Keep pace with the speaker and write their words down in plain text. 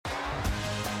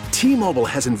T-Mobile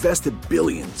has invested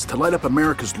billions to light up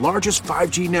America's largest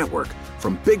 5G network,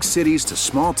 from big cities to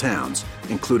small towns,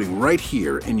 including right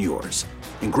here in yours.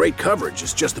 And great coverage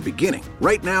is just the beginning.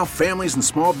 Right now, families and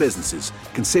small businesses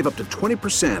can save up to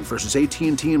 20% versus AT&T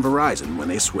and Verizon when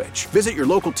they switch. Visit your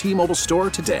local T-Mobile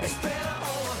store today.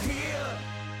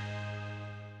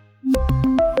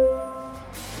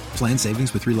 Plan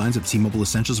savings with 3 lines of T-Mobile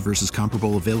Essentials versus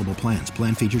comparable available plans.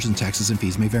 Plan features and taxes and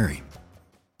fees may vary.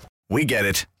 We get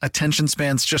it. Attention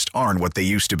spans just aren't what they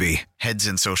used to be. Heads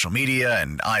in social media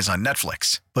and eyes on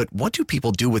Netflix. But what do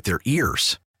people do with their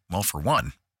ears? Well, for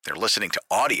one, they're listening to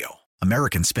audio.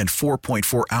 Americans spend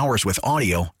 4.4 hours with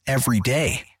audio every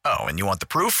day. Oh, and you want the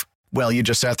proof? Well, you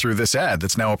just sat through this ad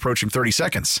that's now approaching 30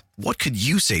 seconds. What could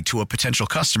you say to a potential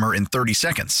customer in 30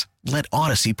 seconds? Let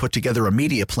Odyssey put together a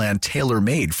media plan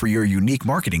tailor-made for your unique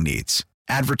marketing needs.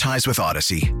 Advertise with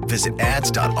Odyssey. Visit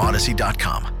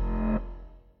ads.odyssey.com.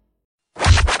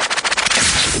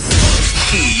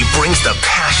 He brings the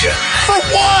passion. For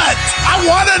what? I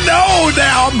want to know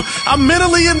now. I'm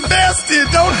mentally invested.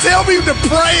 Don't tell me to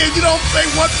pray and you don't say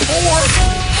what for.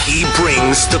 He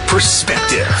brings the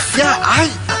perspective. Yeah,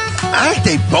 I think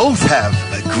they both have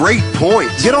a great point.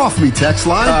 Get off me, text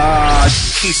line.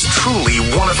 He's truly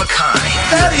one of a kind.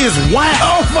 That is wow.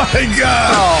 Oh, my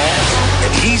God. Oh.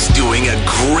 And he's doing a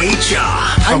great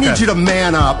job. I need you to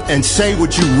man up and say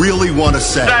what you really want to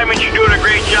say. Simon, you're doing a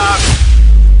great job.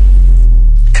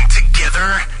 And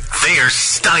together, they're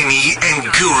Steiny and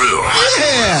Guru.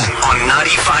 Yeah. On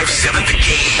 95.7 The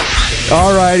Game.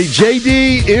 All righty.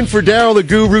 JD in for Daryl the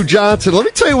Guru Johnson. Let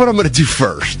me tell you what I'm going to do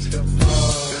first.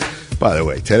 By the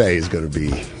way, today is going to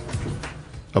be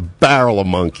a barrel of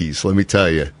monkeys, let me tell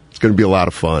you. It's going to be a lot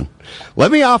of fun.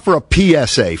 Let me offer a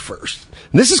PSA first.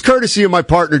 And this is courtesy of my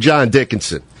partner, John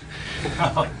Dickinson.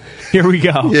 Here we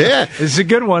go. Yeah. This is a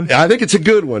good one. I think it's a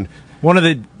good one. One of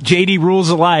the JD rules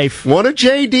of life. One of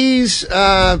JD's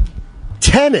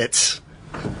tenets.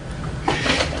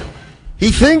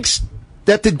 He thinks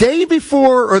that the day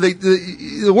before, or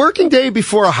the working day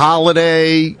before a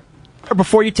holiday, or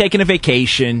before you're taking a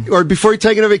vacation.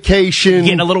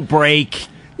 Getting a little break.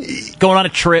 Going on a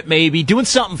trip, maybe. Doing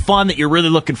something fun that you're really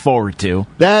looking forward to.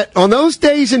 That, on those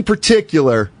days in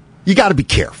particular, you got to be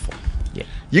careful. Yeah.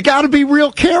 You got to be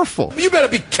real careful. You better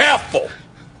be careful.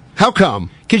 How come?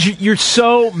 Because you're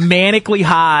so manically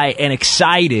high and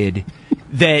excited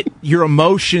that your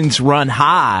emotions run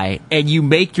high, and you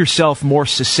make yourself more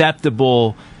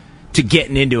susceptible to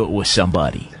getting into it with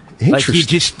somebody. Like you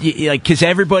just because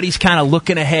everybody's kind of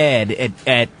looking ahead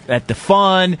at the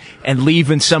fun and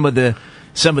leaving some of the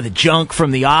junk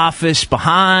from the office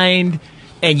behind,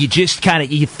 and you just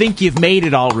you think you've made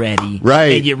it already,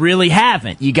 right? And you really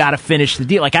haven't. You got to finish the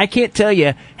deal. Like, I can't tell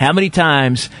you how many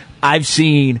times I've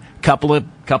seen couple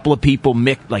of people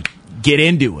get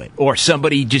into it, or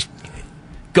somebody just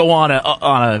go on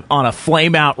a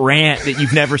flame out rant that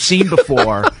you've never seen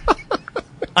before.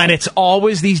 And it's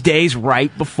always these days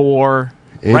right before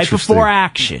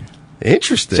action.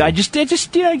 Interesting. So I just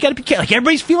you got to be careful. Like,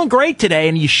 everybody's feeling great today,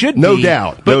 and you should be. No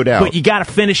doubt. But you got to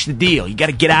finish the deal. You got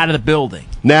to get out of the building.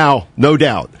 Now, no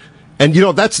doubt. And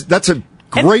that's a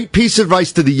great piece of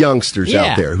advice to the youngsters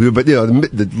out there,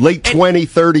 the late 20,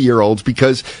 30-year-olds,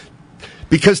 because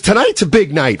tonight's a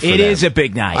big night for them. It is a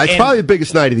big night. It's probably the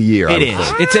biggest night of the year. It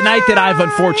is. It's a night that I've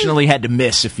unfortunately had to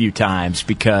miss a few times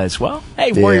because,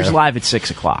 Warriors Live at 6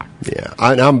 o'clock. Yeah,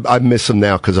 I miss them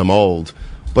now because I'm old.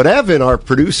 But Evan, our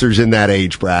producer's in that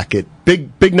age bracket.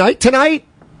 Big night tonight?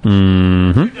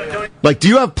 Mm-hmm. Like, do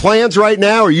you have plans right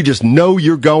now, or you just know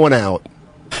you're going out?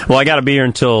 Well, I got to be here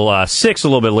until 6 a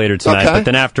little bit later tonight, but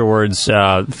then afterwards,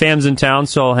 fam's in town,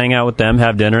 so I'll hang out with them,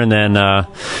 have dinner, and then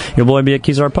your boy be at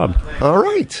Keysar Pub. All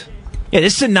right. Yeah,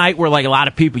 this is a night where, a lot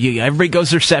of people, everybody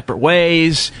goes their separate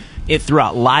ways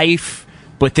throughout life,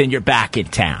 but then you're back in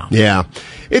town. Yeah.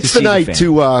 It's the night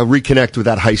to reconnect with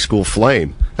that high school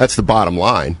flame. That's the bottom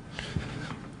line.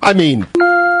 I mean,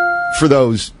 for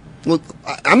those, look,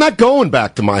 I'm not going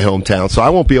back to my hometown, so I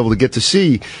won't be able to get to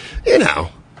see,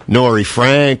 Nori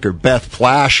Frank or Beth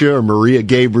Plasha or Maria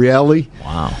Gabrielli.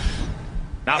 Wow.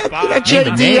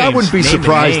 JD, I wouldn't be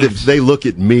surprised if they look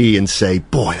at me and say,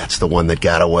 boy, that's the one that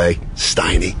got away.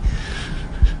 Steiny.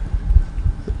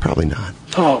 Probably not.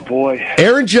 Oh, boy.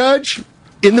 Aaron Judge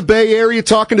in the Bay Area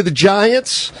talking to the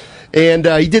Giants, and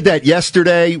he did that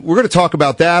yesterday. We're going to talk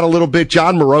about that a little bit.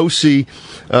 John Morosi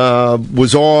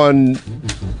was on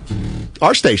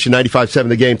our station, 95.7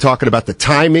 The Game, talking about the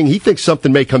timing. He thinks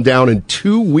something may come down in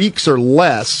 2 weeks or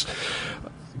less.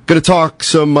 Going to talk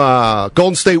some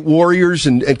Golden State Warriors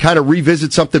and kind of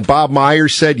revisit something Bob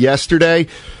Myers said yesterday.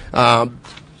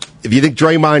 if you think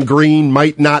Draymond Green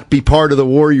might not be part of the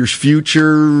Warriors'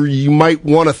 future, you might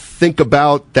want to think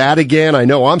about that again. I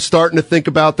know I'm starting to think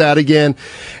about that again.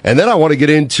 And then I want to get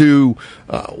into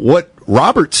what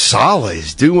Robert Saleh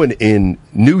is doing in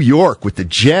New York with the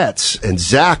Jets and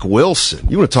Zach Wilson.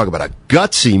 You want to talk about a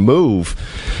gutsy move.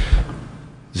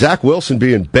 Zach Wilson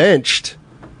being benched,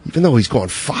 even though he's gone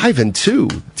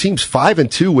 5-2. Team's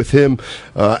 5-2 with him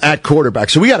at quarterback.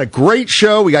 So we got a great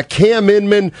show. We got Cam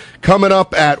Inman coming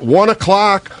up at 1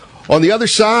 o'clock. On the other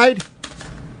side,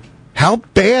 how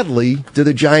badly do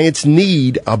the Giants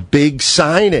need a big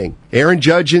signing? Aaron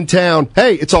Judge in town.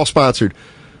 Hey, it's all sponsored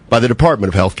by the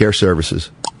Department of Healthcare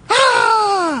Services.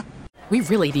 We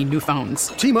really need new phones.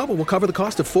 T-Mobile will cover the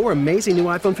cost of 4 amazing new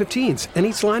iPhone 15s, and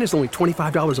each line is only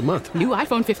 $25 a month. New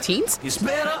iPhone 15s? It's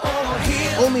better over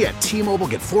here. Only at T-Mobile,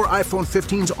 get 4 iPhone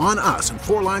 15s on us and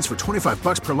 4 lines for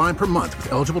 $25 per line per month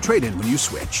with eligible trade-in when you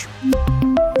switch.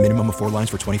 Minimum of 4 lines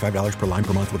for $25 per line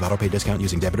per month with autopay discount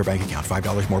using debit or bank account.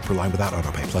 $5 more per line without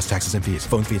autopay, plus taxes and fees.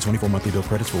 Phone fee at 24 monthly bill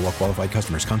credits for well-qualified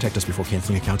customers. Contact us before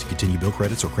canceling account to continue bill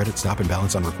credits or credit stop and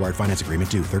balance on required finance agreement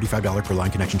due. $35 per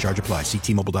line connection charge applies. See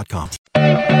T-Mobile.com.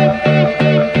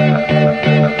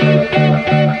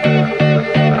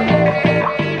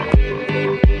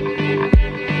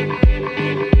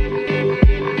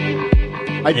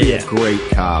 I'd be a great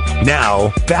cop.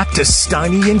 Now, back to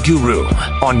Steiny and Guru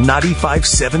on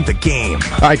 95.7 The Game.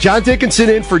 All right, John Dickinson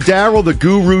in for Daryl the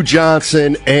Guru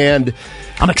Johnson, and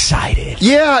I'm excited.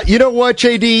 Yeah, you know what,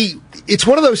 JD? It's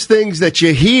one of those things that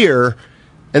you hear,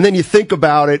 and then you think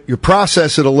about it, you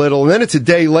process it a little, and then it's a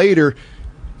day later,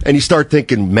 and you start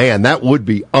thinking, man, that would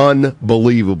be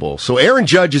unbelievable. So Aaron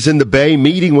Judge is in the Bay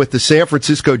meeting with the San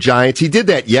Francisco Giants. He did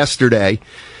that yesterday,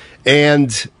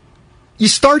 and you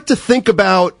start to think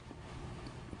about,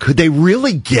 could they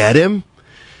really get him?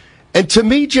 And to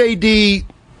me, JD,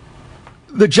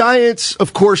 the Giants,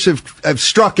 of course, have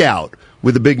struck out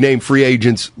with the big-name free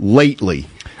agents lately.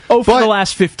 For the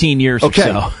last 15 years or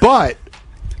so. But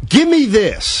give me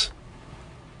this.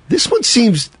 This one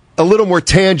seems a little more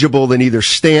tangible than either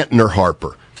Stanton or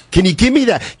Harper. Can you give me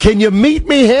that? Can you meet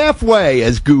me halfway,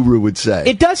 as Guru would say?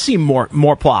 It does seem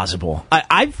more plausible.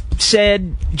 I've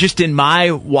said, just in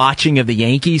my watching of the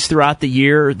Yankees throughout the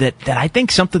year, that I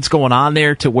think something's going on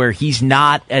there to where he's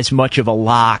not as much of a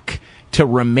lock to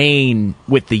remain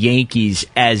with the Yankees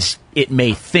as it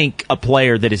may think a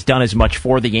player that has done as much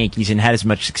for the Yankees and had as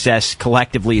much success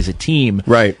collectively as a team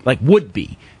would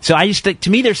be. So I just think, to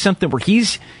me, there's something where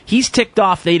he's ticked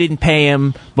off they didn't pay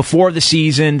him before the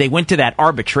season. They went to that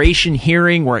arbitration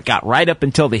hearing where it got right up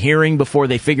until the hearing before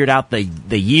they figured out the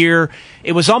year.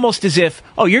 It was almost as if,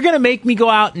 you're going to make me go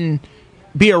out and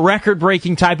be a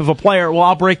record-breaking type of a player. Well,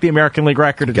 I'll break the American League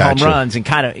record in home runs and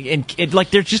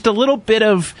there's just a little bit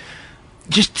of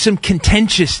just some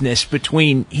contentiousness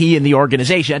between he and the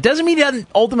organization. It doesn't mean he doesn't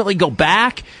ultimately go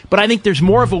back, but I think there's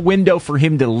more of a window for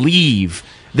him to leave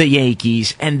the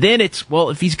Yankees. And then it's,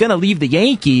 if he's going to leave the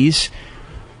Yankees,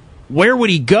 where would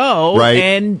he go? Right.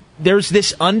 And there's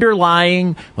this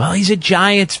underlying, he's a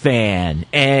Giants fan,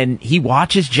 and he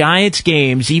watches Giants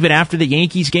games even after the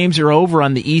Yankees games are over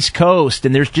on the East Coast,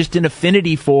 and there's just an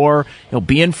affinity for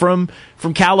being from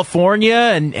California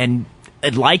and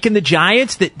liking the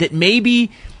Giants, that maybe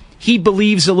he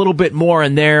believes a little bit more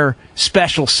in their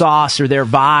special sauce or their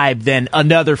vibe than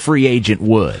another free agent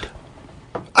would.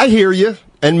 I hear you.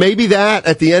 And maybe that,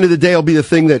 at the end of the day, will be the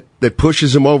thing that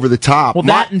pushes him over the top. Well,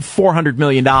 that and $400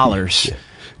 million.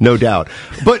 No doubt.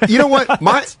 But you know what?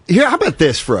 How about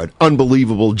this for an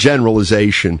unbelievable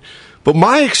generalization? But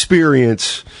my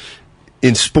experience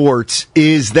in sports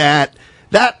is that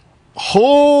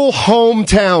whole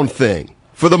hometown thing,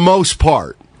 for the most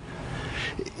part,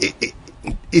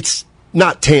 it's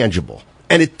not tangible.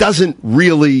 And it doesn't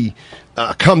really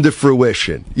come to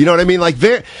fruition. You know what I mean?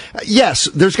 Yes,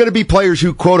 there's going to be players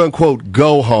who, quote unquote,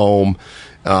 go home.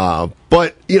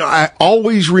 But, I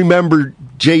always remember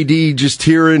JD just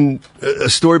hearing a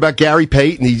story about Gary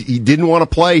Payton. He didn't want to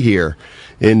play here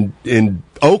in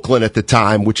Oakland at the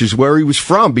time, which is where he was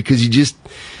from, because he just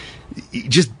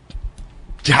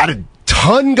had a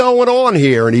ton going on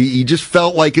here, and he just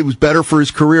felt like it was better for his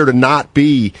career to not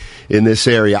be in this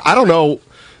area. I don't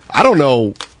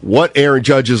know what Aaron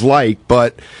Judge is like,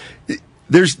 but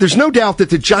there's no doubt that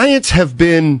the Giants have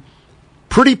been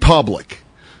pretty public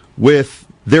with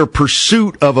their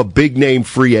pursuit of a big-name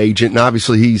free agent, and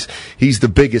obviously he's the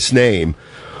biggest name.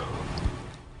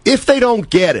 If they don't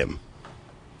get him,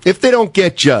 if they don't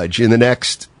get Judge in the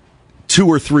next 2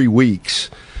 or 3 weeks,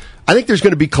 I think there's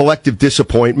going to be collective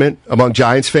disappointment among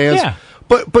Giants fans. Yeah.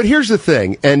 But here's the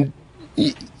thing, and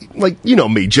like, you know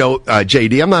me,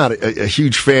 JD, I'm not a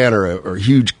huge fan or a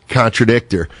huge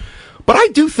contradictor, but I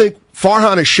do think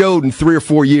Farhan has showed in 3 or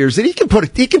 4 years that he can put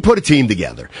a team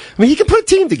together. I mean, he can put a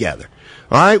team together.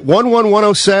 All right,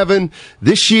 1-1-107.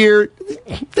 This year,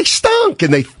 they stunk,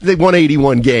 and they won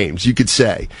 81 games, you could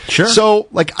say. Sure. So,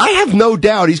 like, I have no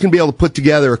doubt he's going to be able to put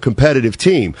together a competitive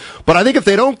team. But I think if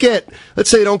they don't get, let's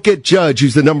say they don't get Judge,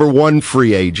 who's the number 1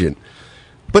 free agent,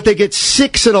 but they get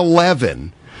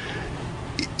 6-11,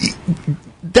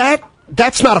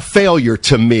 that's not a failure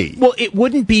to me. Well, it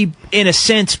wouldn't be in a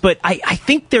sense, but I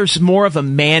think there's more of a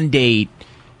mandate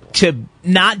to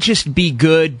not just be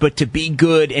good, but to be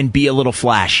good and be a little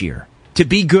flashier. To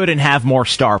be good and have more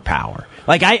star power.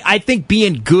 Like, I think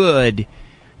being good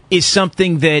is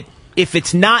something that, if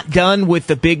it's not done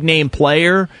with a big-name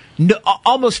player,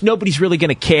 almost nobody's really going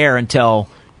to care until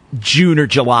June or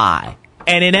July.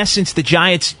 And in essence, the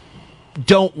Giants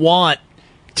don't want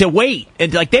to wait.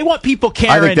 And like, they want people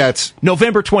caring. I think that's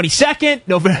November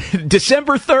 22nd,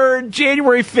 December 3rd,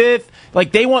 January 5th.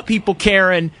 Like, they want people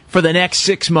caring for the next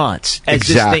 6 months.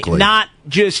 Exactly. Not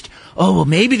just, oh, well,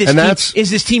 maybe is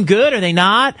this team good? Are they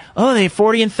not? Oh, they have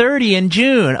 40-30 in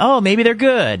June. Oh, maybe they're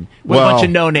good. With a bunch of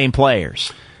no-name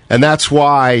players. And that's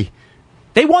why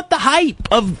they want the hype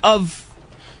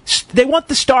they want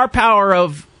the star power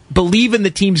of believing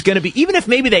the team's going to be, even if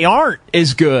maybe they aren't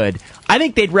as good. I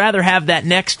think they'd rather have that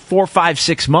next 4, 5,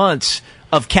 6 months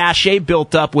of cachet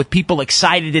built up with people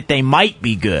excited that they might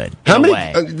be good.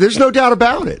 There's no doubt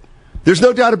about it. There's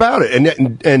no doubt about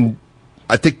it. And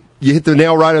I think you hit the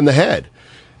nail right on the head.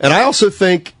 And I also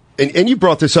think, and you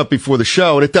brought this up before the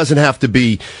show, and it doesn't have to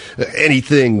be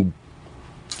anything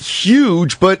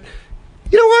huge, but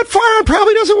you know what? Farhan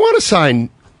probably doesn't want to sign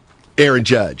Aaron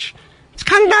Judge. It's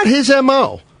kind of not his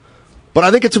MO. But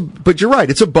I think but you're right,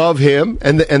 it's above him,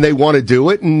 and they want to do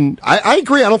it, and I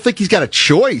agree. I don't think he's got a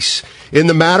choice in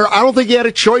the matter. I don't think he had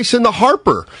a choice in the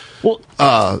Harper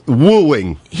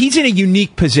wooing. He's in a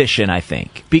unique position, I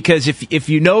think, because if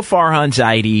you know Farhan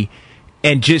Zaidi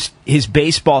and just his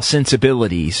baseball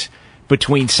sensibilities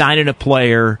between signing a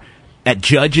player at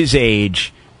Judge's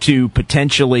age to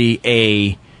potentially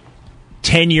a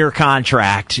 10-year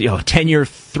contract, 10-year,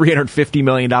 $350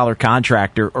 million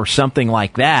contract or something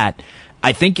like that,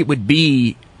 I think it would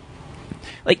be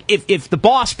like if the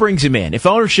boss brings him in, if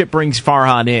ownership brings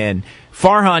Farhan in,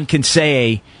 Farhan can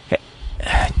say,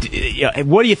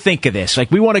 what do you think of this? Like,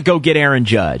 we want to go get Aaron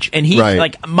Judge. And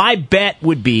like, my bet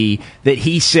would be that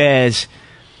he says,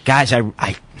 guys,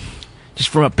 I just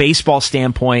from a baseball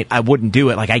standpoint, I wouldn't do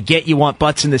it. Like, I get you want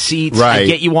butts in the seats. Right. I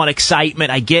get you want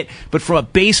excitement. But from a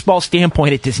baseball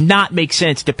standpoint, it does not make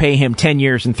sense to pay him 10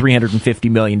 years and $350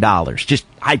 million. Just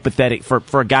hypothetic for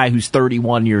a guy who's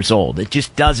 31 years old. It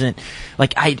just doesn't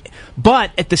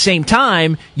but at the same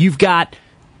time, you've got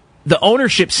the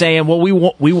ownership saying, well, we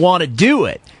want to do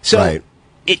it. So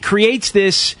it creates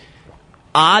this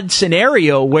odd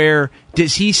scenario where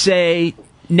does he say,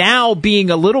 now being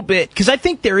a little bit, because I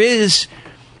think patience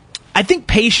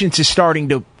is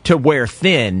starting to wear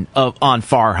thin on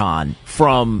Farhan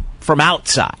from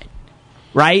outside,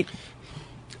 right?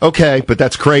 Okay, but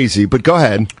that's crazy. But go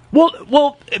ahead.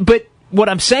 Well, but what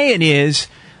I'm saying is,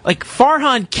 like,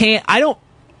 Farhan can't. I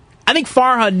think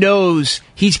Farhan knows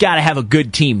he's got to have a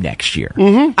good team next year.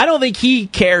 Mm-hmm. I don't think he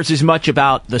cares as much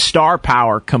about the star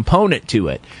power component to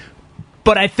it,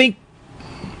 but I think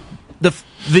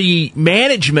the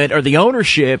management or the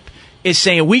ownership is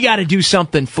saying, we got to do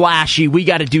something flashy, we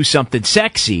got to do something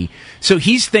sexy. So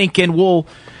he's thinking, well,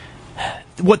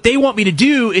 what they want me to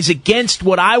do is against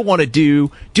what I want to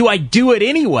do. Do I do it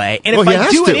anyway? And if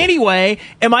I do it anyway,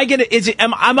 am I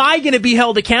going to be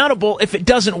held accountable if it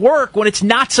doesn't work when it's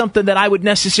not something that I would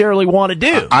necessarily want to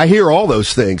do? I hear all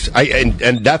those things.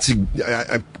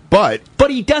 But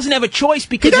he doesn't have a choice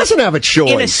because he doesn't have a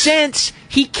choice. In a sense,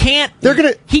 he can't.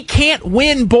 He can't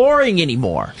win boring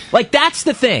anymore. Like, that's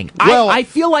the thing. Well, I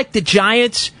feel like the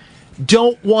Giants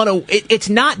don't want to. It's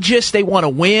not just they want to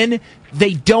win.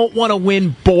 They don't want to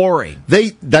win boring.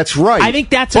 That's right. I think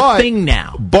that's a thing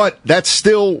now. But that's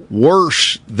still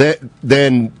worse than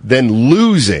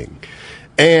losing.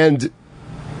 And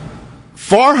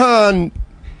Farhan,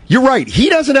 you're right. He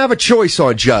doesn't have a choice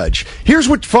on Judge. Here's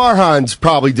what Farhan's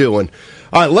probably doing.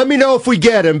 All right, let me know if we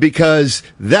get him, because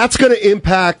that's going to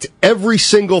impact every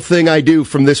single thing I do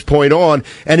from this point on.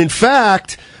 And in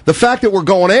fact, the fact that we're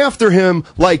going after him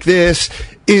like this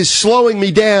is slowing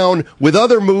me down with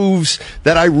other moves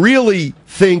that I really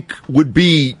think would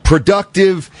be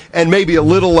productive and maybe a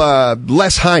little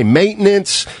less high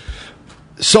maintenance.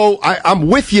 So I'm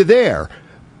with you there.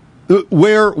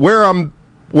 Where I'm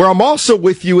where I'm also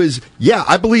with you is, yeah,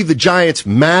 I believe the Giants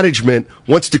management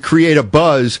wants to create a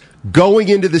buzz going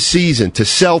into the season to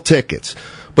sell tickets.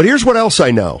 But here's what else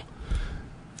I know.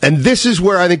 And this is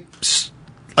where I think,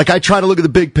 like, I try to look at the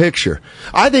big picture.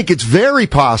 I think it's very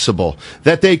possible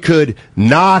that they could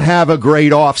not have a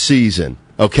great offseason,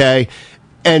 okay?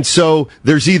 And so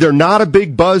there's either not a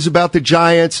big buzz about the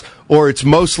Giants or it's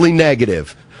mostly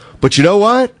negative. But you know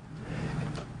what?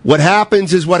 What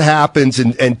happens is what happens.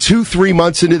 And 2-3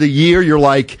 months into the year, you're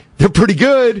like, they're pretty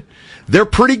good. They're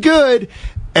pretty good.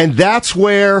 And that's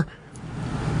where,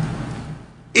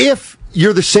 if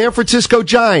you're the San Francisco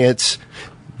Giants,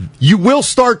 you will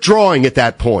start drawing at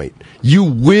that point. You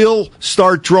will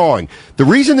start drawing. The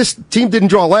reason this team didn't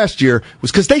draw last year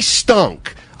was because they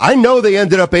stunk. I know they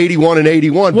ended up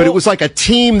 81-81, but it was like a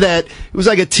team that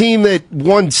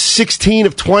won 16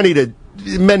 of 20 to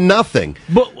meant nothing.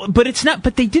 But it's not.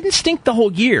 But they didn't stink the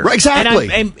whole year. Right,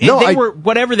 exactly. And they were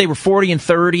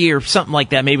 40-30 or something like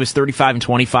that. Maybe it was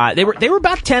 35-25. They were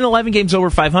about 10, 11 games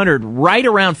over 500 right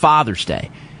around Father's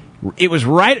Day. It was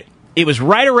right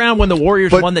around when the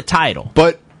Warriors won the title.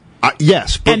 But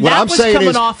yes, but what I'm saying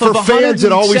is, for fans,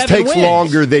 it always takes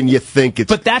longer than you think it's.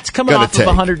 But that's coming off of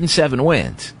 107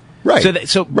 wins. Right.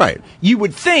 So right. You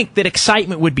would think that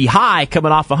excitement would be high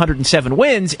coming off 107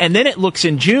 wins, and then it looks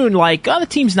in June like, oh, the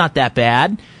team's not that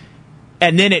bad,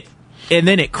 and then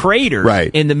it craters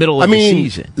in the middle of the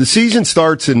season. The season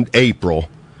starts in April.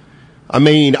 I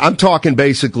mean, I'm talking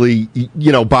basically,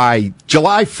 by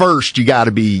July 1st, you got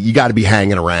to be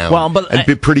hanging around and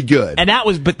be pretty good. And that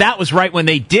was right when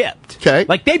they dipped. Okay.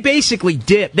 Like they basically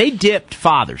dipped. They dipped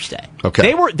Father's Day.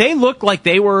 Okay. They looked like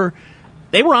they were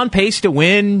on pace to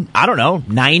win, I don't know,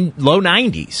 low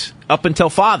 90s up until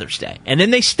Father's Day. And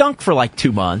then they stunk for like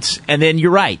 2 months. And then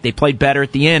you're right. They played better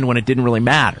at the end when it didn't really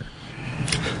matter.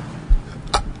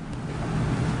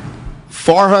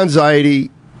 Farhan Zaidi,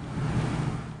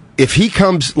 if he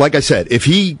comes, like I said,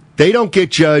 they don't get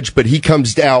Judge, but he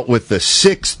comes out with the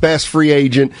 6th best free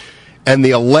agent and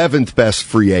the 11th best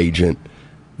free agent.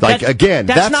 That's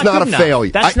not a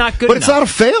failure. That's not good enough. But it's not a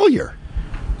failure.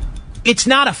 It's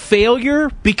not a failure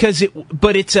because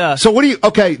it's a. So what do you?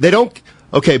 Okay, they don't.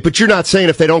 Okay, but you're not saying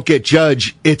if they don't get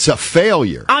Judge, it's a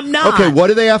failure. I'm not. Okay, what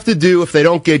do they have to do if they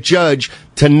don't get Judge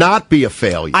to not be a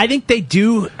failure? I think they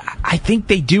do.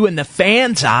 In the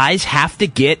fans' eyes, have to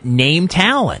get name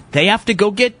talent. They have to go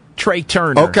get Trey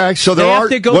Turner. Okay, so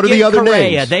what are the other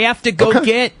Correa. names? They have to go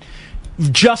get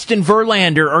Justin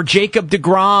Verlander or Jacob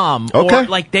deGrom. Okay.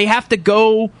 Or they have to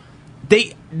go.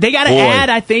 They got to add,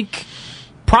 I think,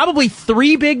 probably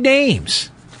 3 big names.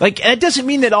 Like, that doesn't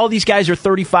mean that all these guys are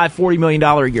 $35, $40 million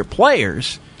a year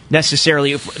players,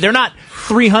 necessarily. They're not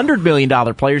 $300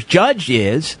 million players. Judge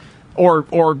is,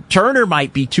 or Turner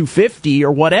might be $250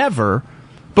 or whatever.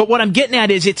 But what I'm getting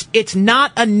at is it's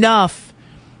not enough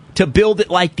to build it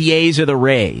like the A's or the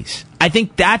Rays. I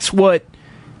think the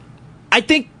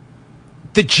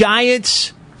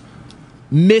Giants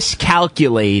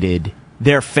miscalculated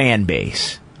their fan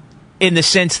base in the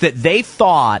sense that they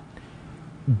thought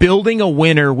building a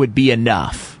winner would be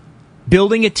enough.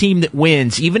 Building a team that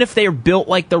wins, even if they are built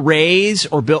like the Rays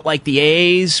or built like the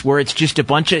A's, where it's just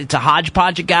it's a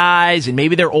hodgepodge of guys, and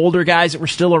maybe they're older guys that were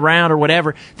still around or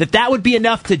whatever, that would be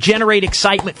enough to generate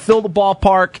excitement, fill the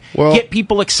ballpark, get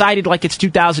people excited like it's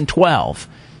 2012.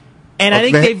 And I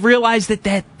think they've realized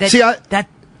that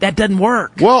doesn't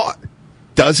work. Well,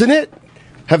 doesn't it?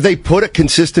 Have they put a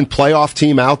consistent playoff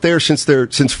team out there since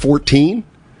 14?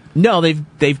 No,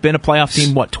 they've been a playoff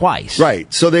team, twice?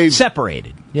 Right. So they've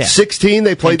separated. Yeah. 16,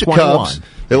 they played the Cubs.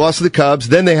 They lost to the Cubs.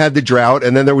 Then they had the drought,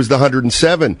 and then there was the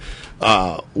 107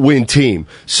 win team.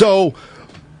 So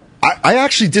I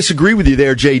actually disagree with you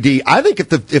there, JD. I think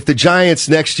if the Giants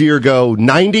next year go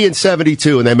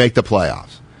 90-72 and they make the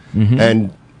playoffs,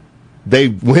 and they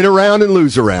win a round and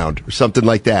lose a round or something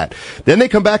like that, then they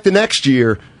come back the next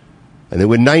year and they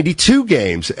win 92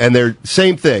 games, and they're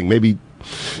same thing. Maybe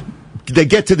they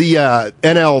get to the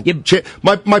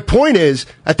NL. My point is,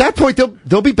 at that point,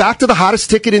 they'll be back to the hottest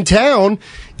ticket in town,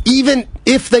 even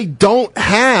if they don't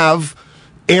have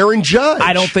Aaron Judge.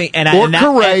 I don't think,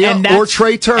 Correa or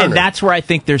Trey Turner. And that's where I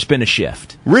think there's been a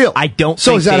shift. Real. I don't.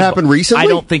 So has that happened recently? I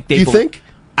don't think they. You think?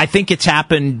 I think it's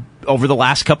happened over the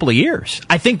last couple of years.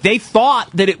 I think they thought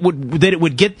that it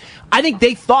would get. I think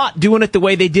they thought doing it the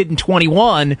way they did in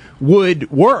 21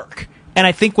 would work, and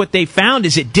I think what they found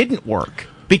is it didn't work.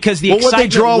 Because the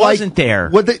excitement wasn't there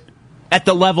at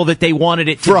the level that they wanted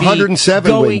it to be. For a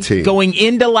 107 win team. Going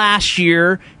into last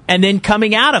year and then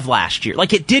coming out of last year.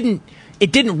 Like, it didn't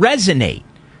resonate.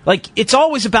 Like, it's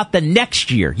always about the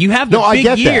next year. You have the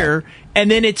big year,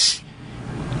 and then it's...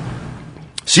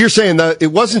 So you're saying that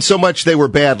it wasn't so much they were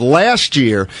bad last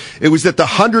year, it was that the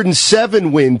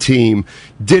 107-win team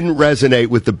didn't resonate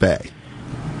with the Bay.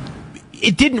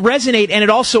 It didn't resonate, and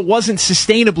it also wasn't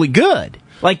sustainably good.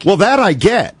 Well, that I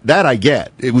get.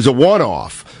 It was a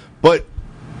one-off. But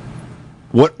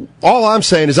all I'm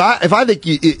saying is,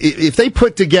 if they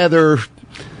put together,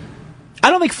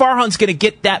 I don't think Farhan's going to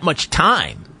get that much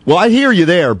time. Well, I hear you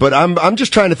there, but I'm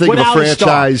just trying to think without of a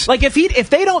franchise. Like if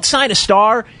they don't sign a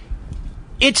star,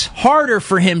 it's harder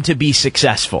for him to be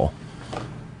successful.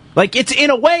 Like it's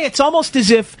in a way, it's almost as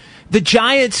if the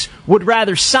Giants would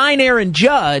rather sign Aaron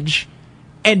Judge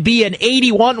and be an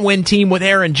 81-win team with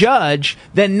Aaron Judge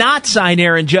than not sign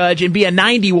Aaron Judge and be a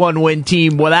 91-win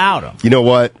team without him. You know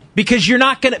what? Because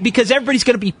because everybody's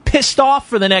going to be pissed off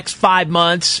for the next 5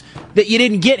 months that you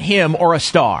didn't get him or a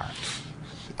star.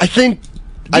 I think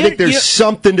there's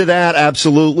something to that,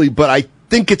 absolutely, but I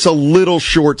think it's a little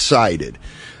short-sighted.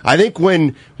 I think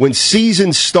when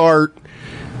seasons start,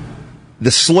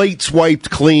 the slate's wiped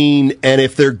clean, and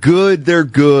if they're good, they're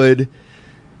good.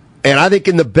 And I think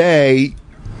in the Bay,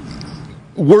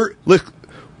 were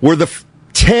the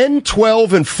 10,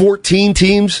 12, and 14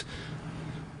 teams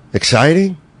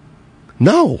exciting?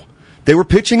 No. They were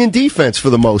pitching and defense for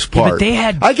the most part.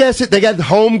 Yeah, but they got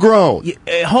homegrown.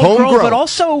 Homegrown, but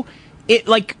also,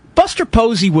 Buster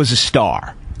Posey was a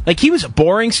star. Like, he was a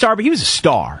boring star, but he was a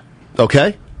star.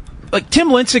 Okay. Like, Tim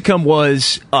Lincecum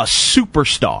was a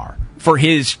superstar for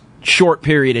his short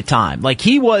period of time.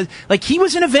 He was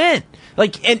an event.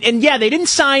 And yeah, they didn't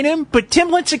sign him, but Tim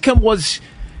Lincecum was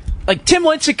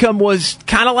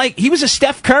kind of like, he was a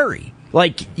Steph Curry.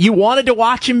 You wanted to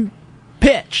watch him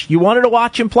pitch. You wanted to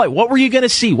watch him play. What were you going to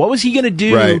see? What was he going to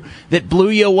do that blew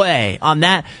you away on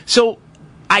that? So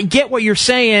I get what you're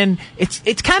saying.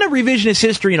 It's kind of revisionist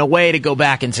history in a way to go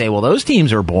back and say, well, those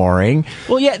teams are boring.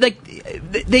 Well, yeah, they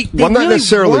not really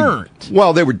necessarily weren't.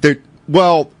 Well, they were.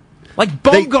 Bumgarner.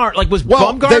 Was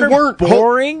Bumgarner they weren't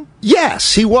boring?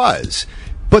 Yes, he was.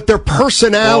 But their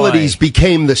personalities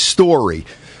became the story.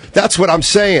 That's what I'm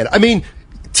saying. I mean,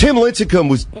 Tim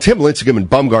Lincecum and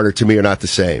Bumgarner to me are not the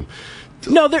same.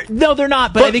 No, they're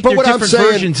not. But I think they're different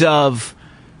versions of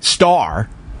star.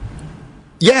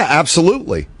 Yeah,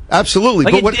 absolutely.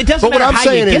 It doesn't matter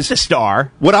how you get the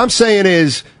star. What I'm saying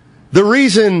is the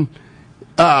reason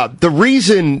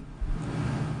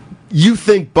you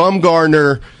think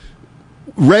Bumgarner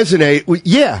resonate.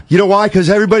 Yeah, you know why?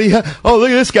 Because everybody. Look at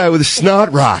this guy with a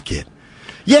snot rocket.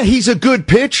 Yeah, he's a good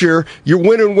pitcher. You're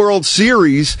winning World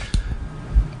Series.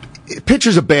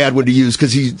 Pitcher's a bad one to use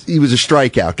because he was a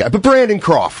strikeout guy. But Brandon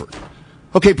Crawford.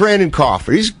 Okay,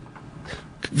 he's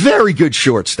very good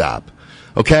shortstop.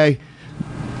 Okay?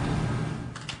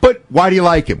 But why do you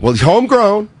like him? Well, he's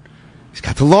homegrown. He's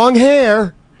got the long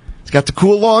hair. He's got the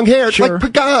cool long hair. It's like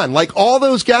Pagan. Like all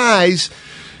those guys,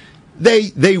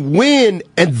 they win,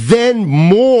 and then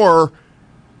more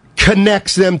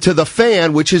connects them to the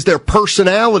fan, which is their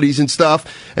personalities and stuff.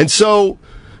 And so,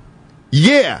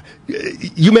 yeah,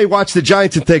 you may watch the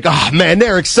Giants and think, oh, man,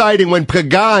 they're exciting when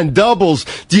Pagan doubles.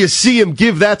 Do you see him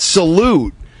give that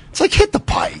salute? It's like, hit the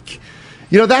pike.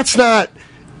 That's not...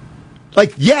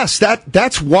 yes,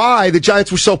 that's why the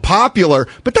Giants were so popular,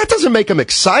 but that doesn't make them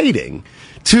exciting.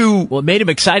 Well, it made them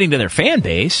exciting to their fan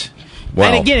base.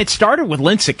 Well, and again, it started with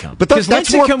Lincecum. But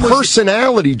that's more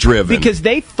personality-driven. Because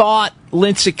they thought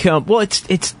Lincecum... Well,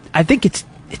 I think it's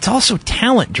also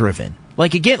talent-driven.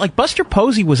 Buster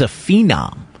Posey was a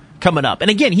phenom coming up.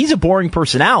 And again, he's a boring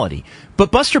personality.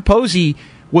 But Buster Posey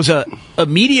was a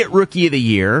immediate Rookie of the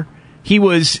Year. He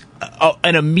was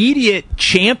an immediate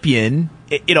champion,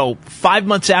 5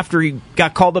 months after he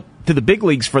got called up to the big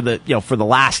leagues for the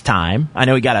last time. I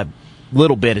know he got a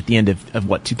little bit at the end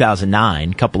of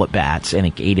 2009, a couple at bats, I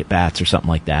think 8 at bats or something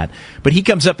like that. But he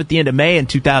comes up at the end of May in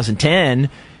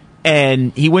 2010,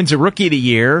 and he wins a Rookie of the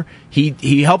Year.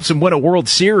 He helps him win a World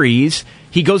Series.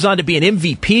 He goes on to be an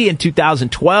MVP in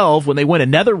 2012 when they win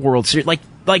another World Series.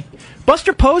 Like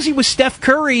Buster Posey was Steph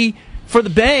Curry for the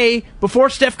Bay before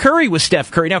Steph Curry was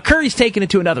Steph Curry. Now, Curry's taken it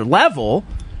to another level,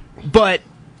 but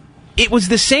it was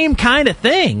the same kind of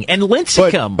thing. And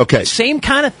Lincecum, same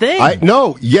kind of thing.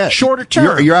 Shorter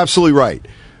term. You're absolutely right.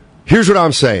 Here's what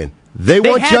I'm saying. They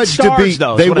want Judge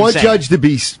to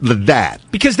be that.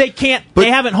 Because they can't, they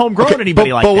haven't homegrown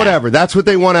anybody like that. But whatever, that's what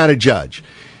they want out of Judge.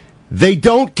 They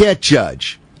don't get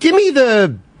Judge. Give me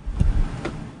the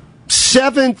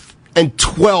 7th and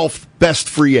 12th best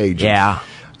free agent. Yeah.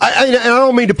 I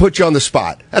don't mean to put you on the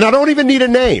spot, and I don't even need a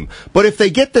name. But if they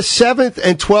get the 7th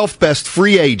and 12th best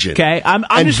free agent, okay,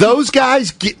 those guys,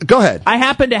 go ahead. I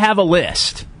happen to have a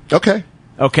list. Okay.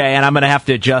 Okay, and I'm going to have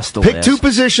to adjust the Pick list. two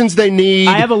positions they need.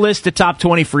 I have a list of top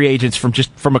 20 free agents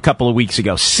from a couple of weeks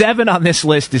ago. 7 on this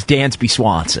list is Dansby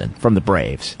Swanson from the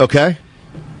Braves. Okay.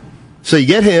 So you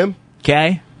get him.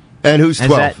 Okay. And who's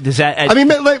 12? I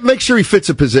mean, make sure he fits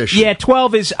a position. Yeah,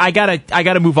 12 is I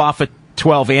gotta move off at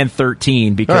 12 and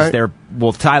 13 because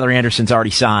Tyler Anderson's already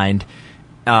signed,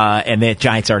 and the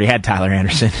Giants already had Tyler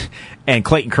Anderson, and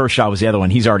Clayton Kershaw was the other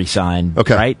one. He's already signed.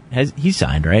 Okay, right? He's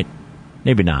signed, right?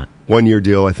 Maybe not. 1 year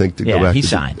deal, I think, to go back he to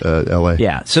signed. L.A.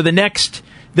 Yeah. So the next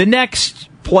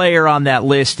player on that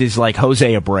list is like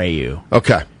Jose Abreu.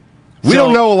 Okay. We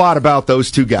don't know a lot about those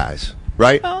two guys,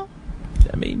 right? Well,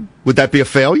 I mean, would that be a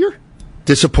failure?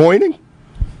 Disappointing?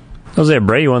 Jose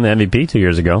Abreu won the MVP 2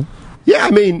 years ago. Yeah,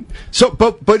 I mean,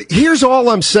 but here's all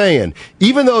I'm saying.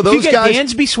 Even though those guys,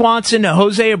 Dansby Swanson,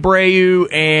 Jose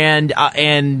Abreu, and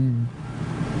I'm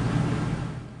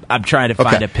trying to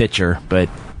find a pitcher, but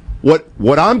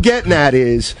what I'm getting at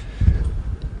is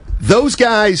those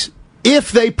guys,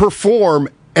 if they perform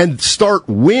and start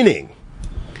winning,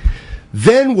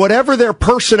 then whatever their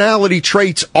personality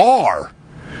traits are,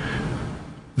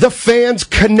 the fans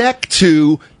connect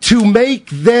to make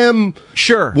them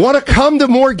want to come to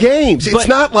more games. It's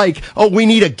not like, we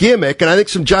need a gimmick, and I think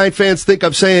some Giant fans think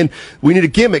I'm saying we need a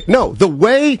gimmick. No, the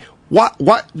way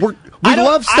we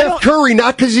love Steph Curry,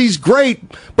 not because he's great,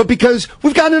 but because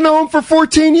we've gotten to know him for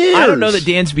 14 years. I don't know that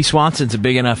Dansby Swanson's a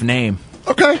big enough name.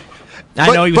 Okay.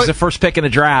 I know he was the first pick in the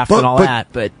draft and all that,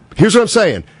 but here's what I'm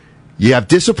saying. You have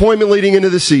disappointment leading into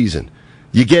the season.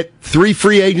 You get 3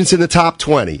 free agents in the top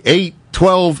 20, 8,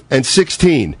 12, and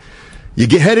 16.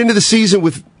 You head into the season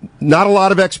with not a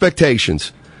lot of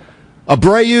expectations.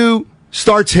 Abreu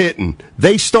starts hitting.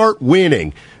 They start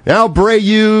winning. Now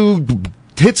Abreu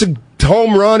hits a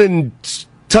home run and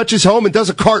touches home and does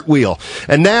a cartwheel.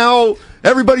 And now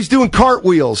everybody's doing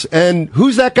cartwheels. And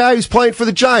who's that guy who's playing for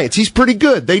the Giants? He's pretty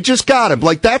good. They just got him.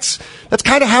 Like, that's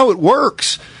kind of how it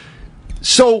works.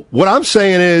 So what I'm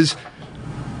saying is,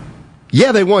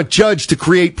 yeah, they want Judge to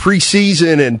create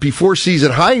preseason and before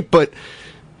season hype, but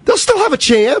they'll still have a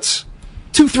chance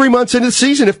 2-3 months into the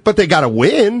season, but they got to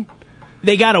win.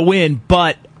 They got to win,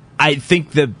 but I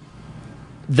think the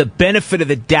benefit of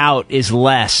the doubt is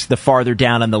less the farther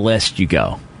down on the list you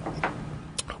go.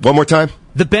 One more time.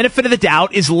 The benefit of the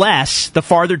doubt is less the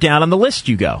farther down on the list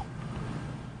you go.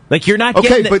 Like, you're not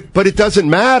getting... Okay, but it doesn't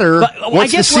matter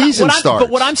once the season starts.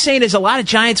 But what I'm saying is a lot of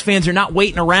Giants fans are not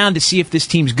waiting around to see if this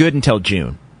team's good until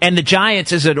June. And the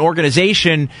Giants, as an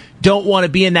organization, don't want to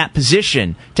be in that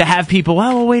position to have people,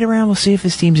 we'll wait around, we'll see if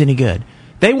this team's any good.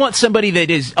 They want somebody that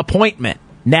is appointment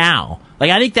now.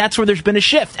 Like, I think that's where there's been a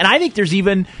shift. And I think there's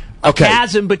even a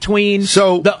chasm between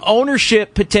the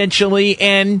ownership, potentially,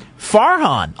 and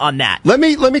Farhan on that. Let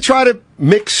me try to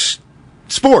mix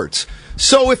sports.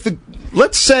 So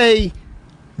let's say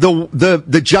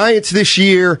the Giants this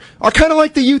year are kind of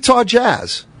like the Utah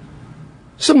Jazz.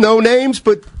 Some no names,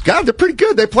 but God, they're pretty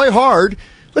good. They play hard.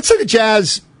 Let's say the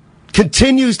Jazz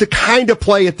continues to kind of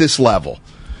play at this level.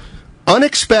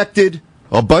 Unexpected,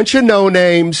 a bunch of no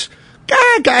names,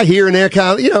 guy here and there,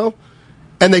 kind of,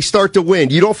 and they start to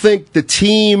win. You don't think you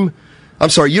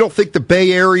don't think the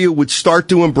Bay Area would start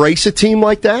to embrace a team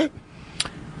like that?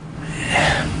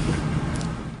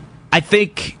 I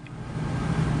think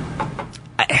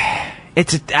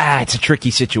it's a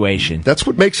tricky situation. That's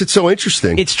what makes it so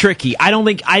interesting. It's tricky. I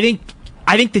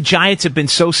think the Giants have been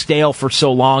so stale for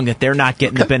so long that they're not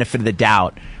getting the benefit of the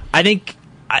doubt. I think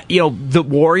the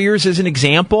Warriors as an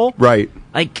example. Right.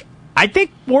 Like, I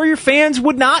think Warrior fans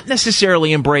would not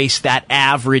necessarily embrace that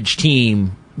average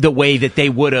team the way that they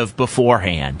would have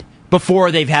beforehand, before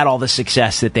they've had all the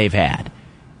success that they've had,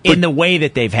 in the way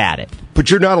that they've had it. But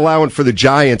you're not allowing for the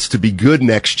Giants to be good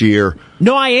next year.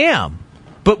 No, I am.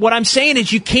 But what I'm saying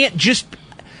is you can't just...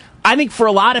 I think for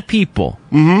a lot of people,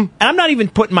 and I'm not even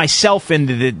putting myself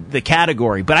into the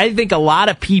category, but I think a lot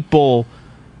of people,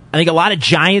 I think a lot of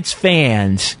Giants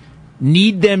fans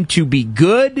need them to be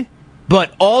good,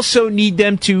 but also need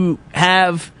them to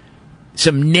have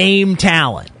some name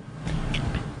talent,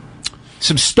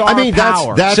 some star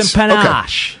power, some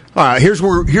panache. Okay. All right, here's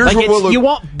where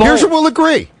we'll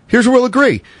agree. Here's where we'll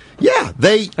agree. Yeah,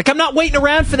 I'm not waiting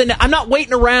around I'm not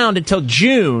waiting around until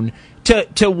June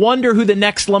to wonder who the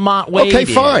next Lamont Wade is. Okay,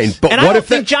 fine. But and I don't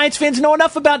think Giants fans know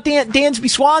enough about Dansby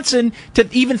Swanson to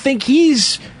even think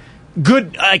he's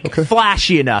good,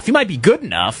 flashy enough. He might be good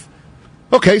enough.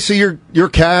 Okay, so you're a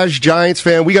cash Giants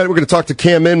fan. We're going to talk to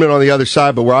Cam Inman on the other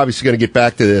side, but we're obviously going to get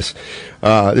back to this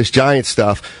Giants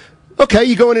stuff. Okay,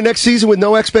 you go into next season with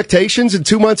no expectations, and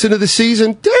 2 months into the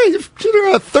season, you're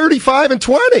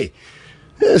 35-20.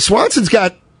 Yeah, Swanson's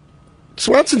got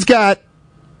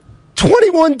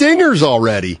 21 dingers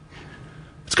already.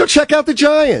 Let's go check out the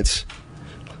Giants.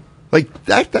 Like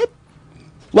that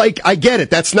like, I get it.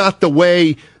 That's not the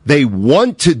way they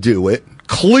want to do it,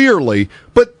 clearly,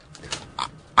 but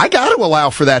I got to allow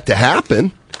for that to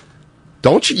happen.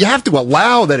 Don't you? You have to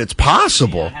allow that it's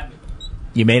possible.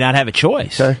 You may not have a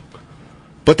choice. Okay.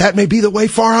 But that may be the way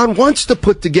Farhan wants to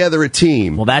put together a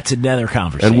team. Well, that's another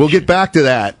conversation. And we'll get back to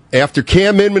that. After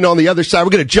Cam Inman on the other side, we're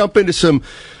going to jump into some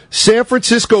San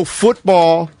Francisco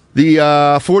football. The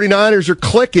 49ers are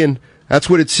clicking. That's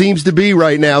what it seems to be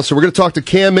right now. So we're going to talk to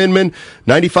Cam Inman,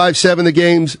 95.7 The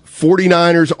Game's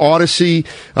 49ers Odyssey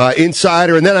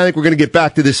insider. And then I think we're going to get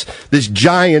back to this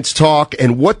Giants talk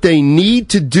and what they need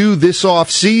to do this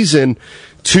offseason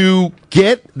to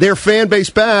get their fan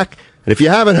base back. And if you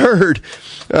haven't heard,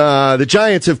 the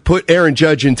Giants have put Aaron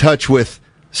Judge in touch with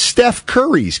Steph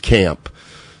Curry's camp.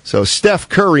 So Steph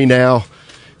Curry now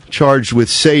charged with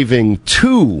saving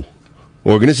 2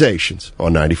 organizations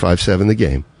on 95.7 The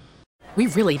Game. We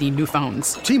really need new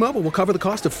phones. T-Mobile will cover the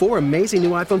cost of 4 amazing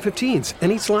new iPhone 15s,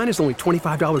 and each line is only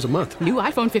 $25 a month. New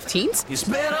iPhone 15s? It's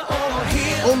better over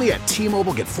here. Only at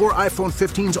T-Mobile, get 4 iPhone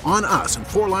 15s on us and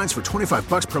 4 lines for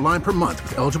 $25 per line per month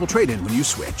with eligible trade-in when you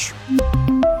switch.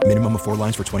 Minimum of 4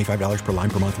 lines for $25 per line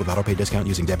per month with autopay discount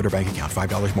using debit or bank account.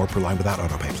 $5 more per line without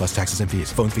autopay, plus taxes and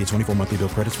fees. Phone fee at 24 monthly bill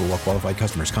credits for well-qualified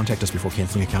customers. Contact us before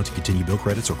canceling account to continue bill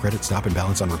credits or credit stop and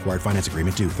balance on required finance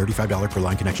agreement due. $35 per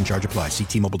line connection charge applies. See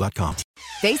T-Mobile.com.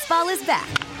 Baseball is back,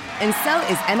 and so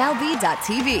is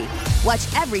MLB.tv.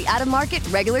 Watch every out-of-market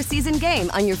regular season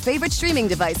game on your favorite streaming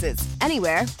devices.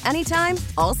 Anywhere, anytime,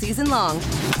 all season long.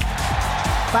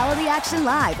 Follow the action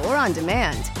live or on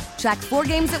demand. Track 4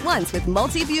 games at once with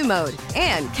multi-view mode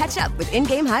and catch up with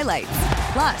in-game highlights.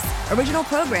 Plus, original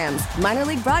programs, minor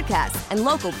league broadcasts, and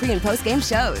local pre- and post-game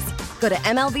shows. Go to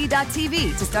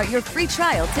MLB.tv to start your free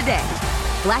trial today.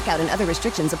 Blackout and other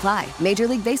restrictions apply. Major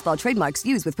League Baseball trademarks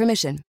used with permission.